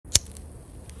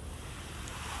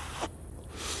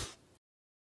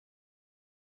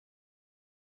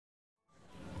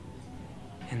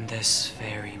in this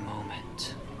very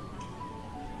moment.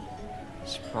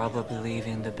 He's probably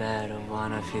leaving the bed of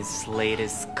one of his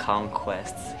latest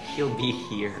conquests. He'll be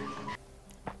here.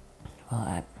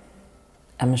 Well,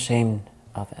 I'm ashamed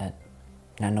of it,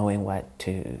 not knowing what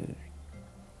to...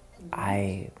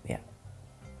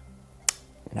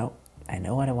 No, I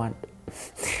know what I want.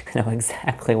 I know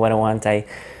exactly what I want. I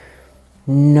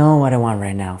know what I want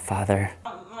right now, Father.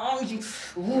 Oh, you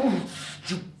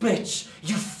bitch!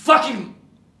 You fucking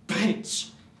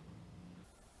bitch!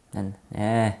 And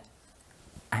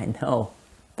I know.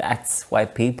 That's why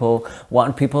people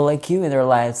want people like you in their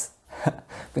lives.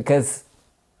 Because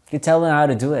you tell them how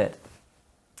to do it.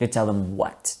 You tell them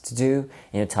what to do,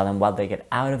 and you tell them what they get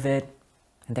out of it.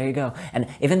 And there you go. And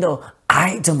even though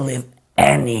I don't believe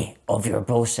any of your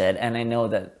bullshit, and I know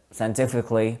that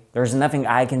scientifically there's nothing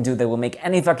I can do that will make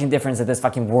any fucking difference in this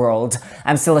fucking world,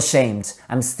 I'm still ashamed.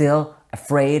 I'm still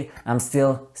afraid. I'm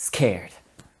still scared.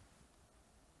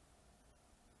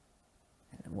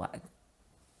 And why am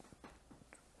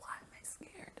I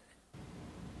scared?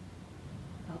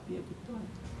 I'll be a good boy.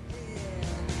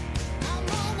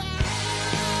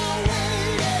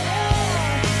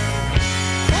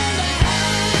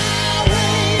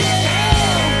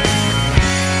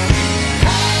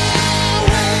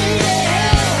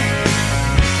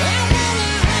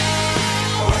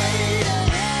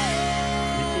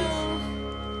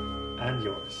 And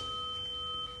yours.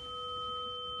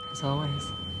 As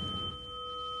always.